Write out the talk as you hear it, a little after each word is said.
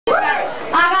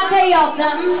tell y'all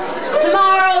something.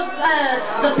 Tomorrow's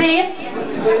the 5th,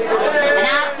 and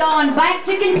I was going back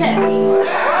to Kentucky.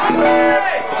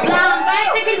 Flying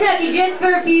back to Kentucky just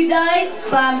for a few days.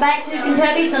 Flying back to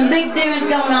Kentucky, some big doings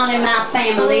going on in my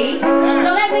family.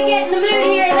 So let me get in the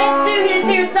mood here and let's do this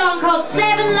here song called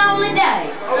 7 Lonely Days.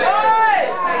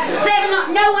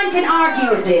 No one can argue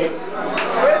with this.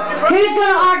 Who's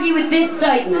going to argue with this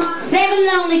statement? 7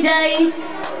 lonely days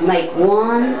make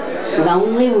 1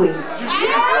 lonely week.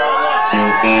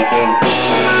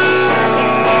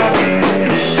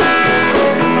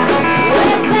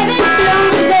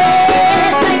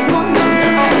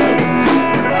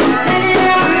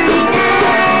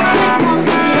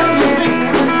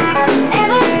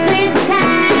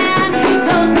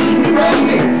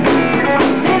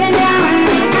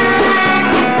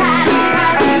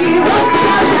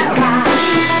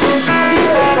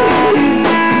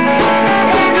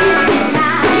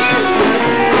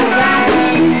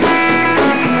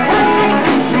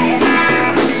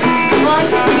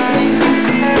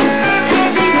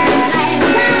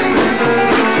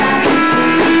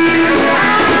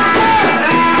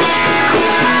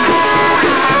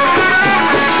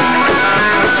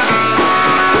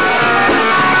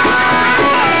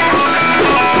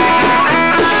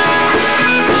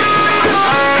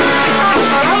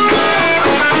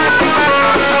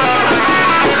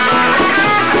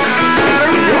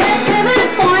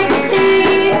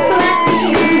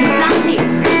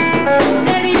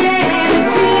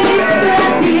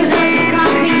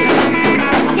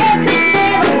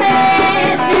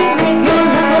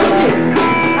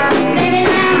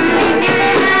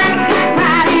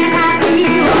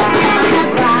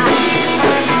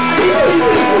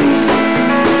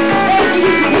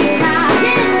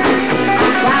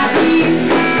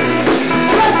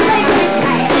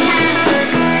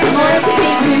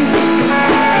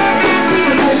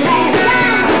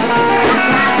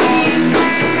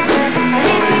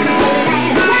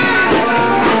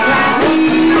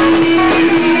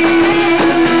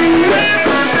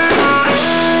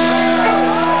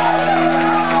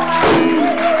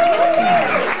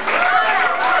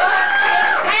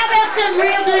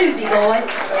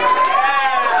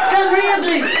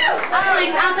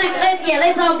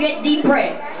 Let's all get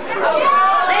depressed.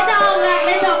 Let's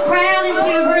all crowd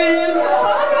into a room,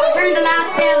 turn the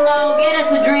lights down low, get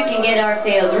us a drink and get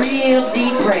ourselves real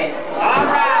depressed.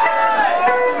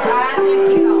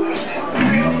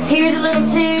 So here's a little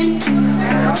tune.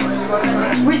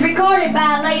 It was recorded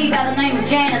by a lady by the name of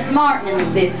Janice Martin in the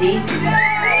 50s.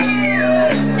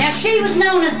 Now she was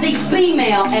known as the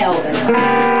female Elvis.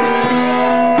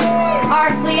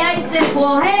 RCA said,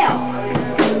 well hell,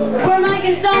 we're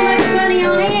making so much money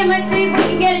on him, let's see if we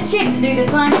can get a chick to do the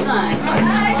same thing.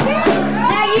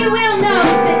 Now you will know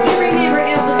that you remember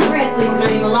Elvis Presley's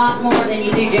name a lot more than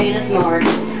you do Janice Martin's.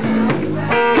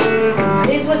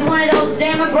 This was one of those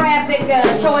demographic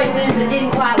choices that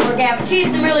didn't quite work out, but she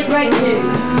had some really great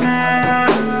tunes.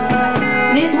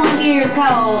 This one here is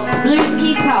called Blues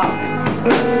Keep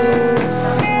Calling.